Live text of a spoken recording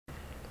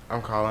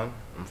I'm Collin.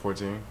 I'm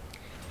 14.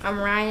 I'm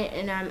Ryan,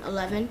 and I'm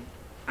 11.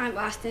 I'm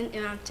Austin,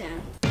 and I'm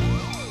 10.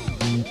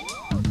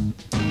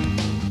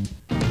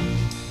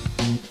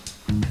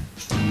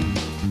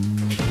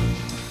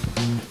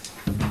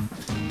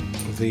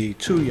 The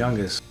two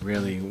youngest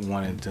really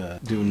wanted to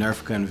do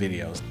Nerf gun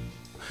videos.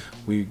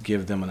 We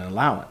give them an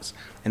allowance,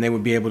 and they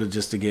would be able to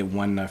just to get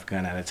one Nerf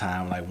gun at a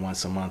time, like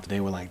once a month.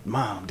 They were like,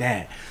 "Mom,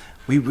 Dad,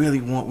 we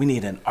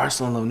need an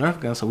arsenal of Nerf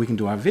guns so we can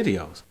do our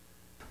videos."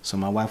 So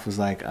my wife was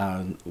like,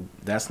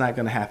 "That's not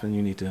going to happen.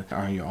 You need to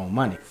earn your own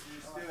money."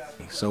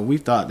 So we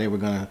thought they were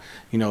going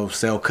to,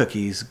 sell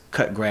cookies,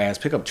 cut grass,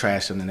 pick up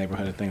trash in the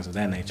neighborhood, and things of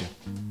that nature.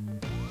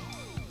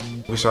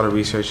 We started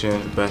researching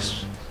the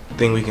best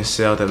thing we can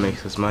sell that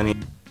makes us money.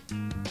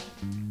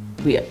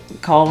 We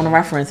called one of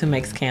our friends who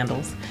makes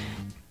candles,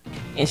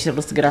 and she told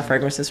us to get our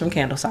fragrances from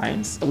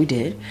CandleScience. We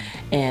did,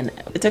 and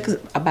it took us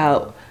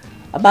about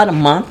a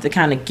month to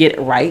kind of get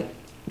it right.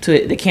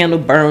 The candle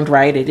burned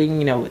right. It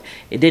didn't,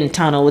 it didn't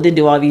tunnel. It didn't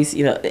do all these,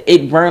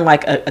 it burned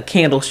like a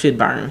candle should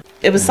burn.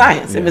 It was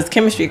science. Yeah. It was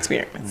chemistry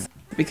experiments.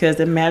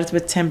 Because it matters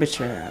with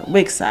temperature,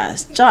 wick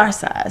size, jar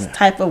size,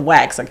 type of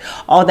wax, like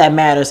all that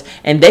matters.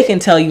 And they can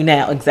tell you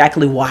now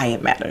exactly why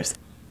it matters.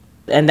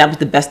 And that was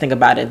the best thing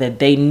about it, that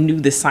they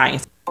knew the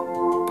science.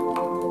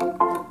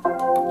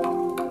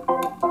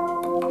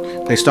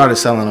 They started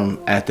selling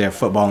them at their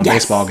football and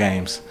baseball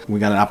games. We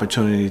got an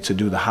opportunity to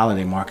do the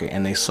holiday market,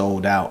 and they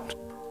sold out.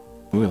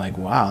 We were like,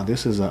 wow,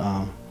 this is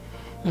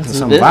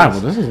something viable.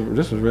 This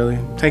is really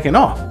taking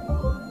off.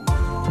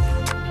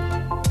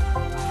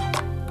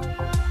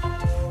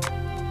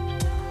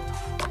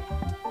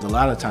 A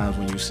lot of times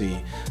when you see,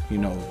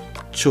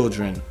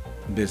 children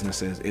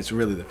businesses, it's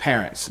really the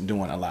parents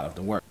doing a lot of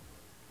the work.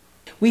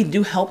 We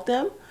do help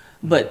them,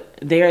 but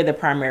they're the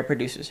primary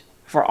producers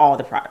for all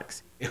the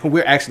products.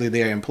 We're actually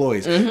their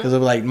employees because they're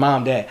like,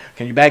 "Mom, Dad,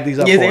 can you bag these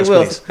up for us,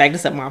 please?" Bag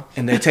this up, Mom.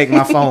 And they take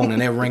my phone and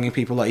they're ringing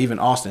people up. Even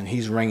Austin,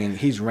 he's ringing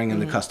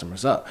the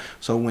customers up.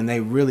 So when they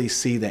really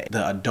see that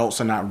the adults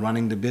are not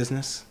running the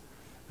business,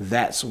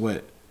 that's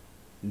what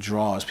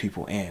draws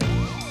people in.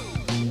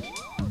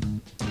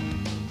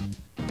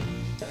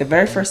 The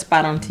very first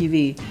spot on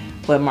TV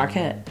with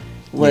Marquette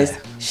was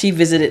she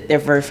visited their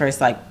very first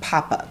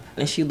pop-up,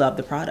 and she loved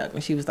the product,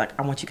 and she was like,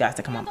 "I want you guys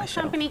to come on my show."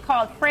 A company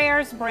called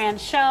Frères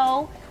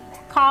Branchiaux,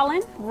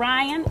 Collin,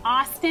 Ryan,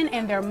 Austin,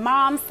 and their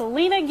mom,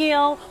 Ryan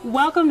Gill.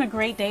 Welcome to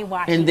Great Day,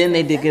 Washington. And then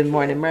they did Good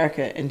Morning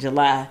America in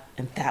July,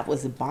 and that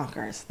was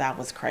bonkers. That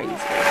was crazy.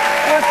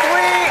 We're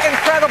three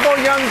incredible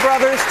young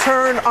brothers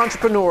turned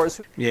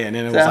entrepreneurs. Yeah, and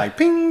then it was like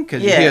ping,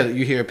 because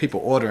you hear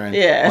people ordering on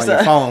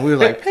your phone. We were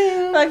like,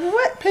 ping, like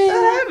what? Ping.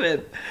 What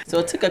happened? So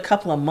it took a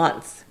couple of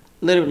months,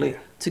 literally,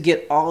 to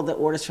get all the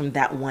orders from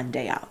that one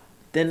day out.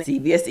 Then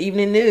CBS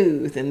Evening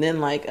News, and then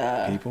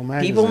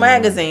People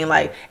Magazine,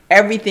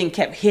 everything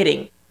kept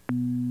hitting.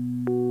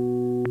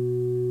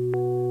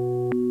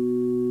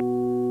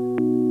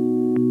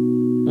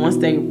 Once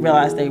they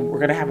realized they were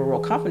gonna have a real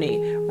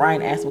company,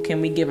 Ryan asked, "Well,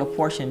 can we give a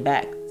portion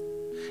back?"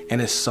 And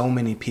there's so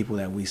many people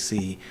that we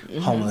see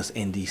homeless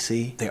in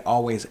DC. They're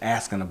always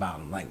asking about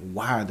them, like,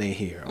 why are they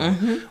here? Or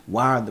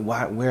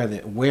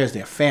where's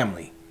their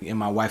family? And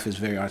my wife is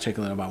very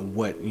articulate about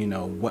what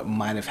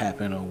might have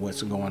happened or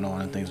what's going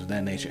on and things of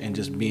that nature. And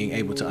just being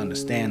able to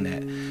understand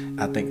that,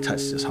 I think,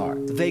 touched his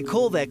heart. They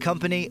call their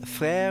company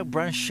Frères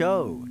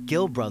Branchiaux,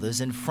 Gill brothers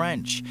in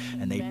French,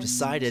 and they've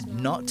decided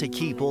not to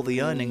keep all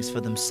the earnings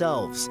for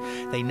themselves.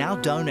 They now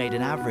donate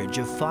an average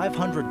of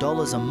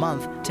 $500 a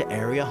month to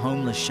area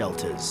homeless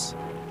shelters.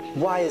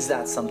 Why is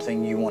that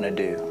something you want to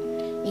do?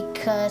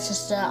 Because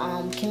it's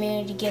the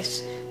community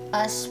gives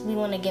us, we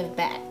want to give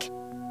back.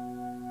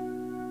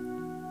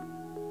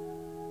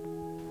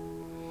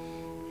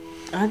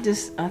 I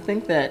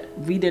think that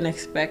we didn't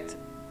expect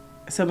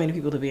so many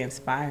people to be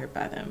inspired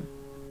by them.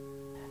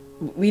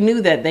 We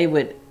knew that they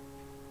would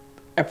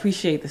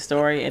appreciate the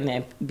story and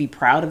then be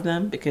proud of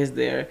them because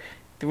they're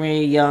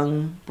three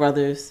young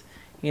brothers,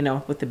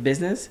 with the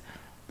business.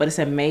 But it's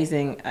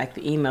amazing,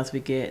 the emails we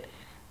get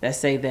that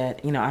say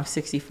that, I'm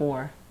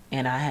 64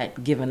 and I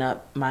had given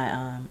up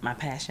my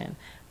passion,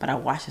 but I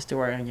watched the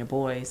story on your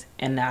boys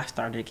and now I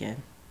started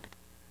again.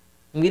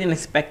 We didn't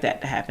expect that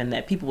to happen,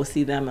 that people would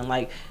see them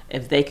and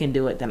if they can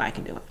do it, then I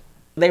can do it.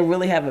 They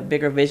really have a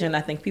bigger vision.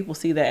 I think people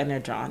see that and they're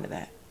drawn to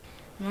that.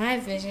 My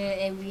vision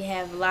is we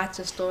have lots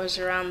of stores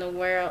around the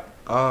world.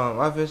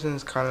 My vision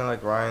is kind of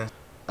like Ryan's.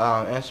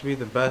 And to be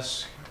the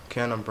best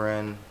candle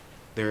brand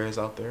there is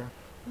out there.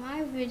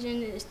 My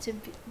vision is to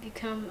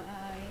become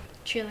a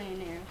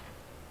trillionaire.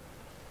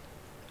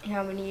 In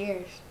how many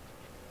years?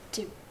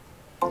 2.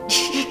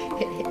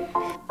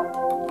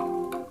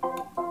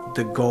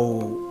 The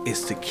goal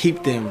is to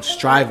keep them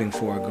striving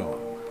for a goal.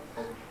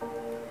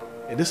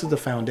 And this is the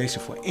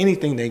foundation for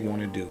anything they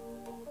want to do.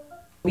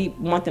 We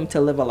want them to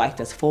live a life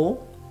that's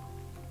full,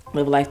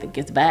 live a life that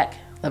gives back,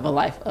 live a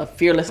life of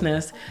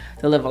fearlessness,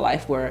 to live a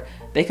life where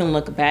they can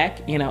look back,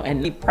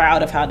 and be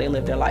proud of how they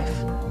live their life.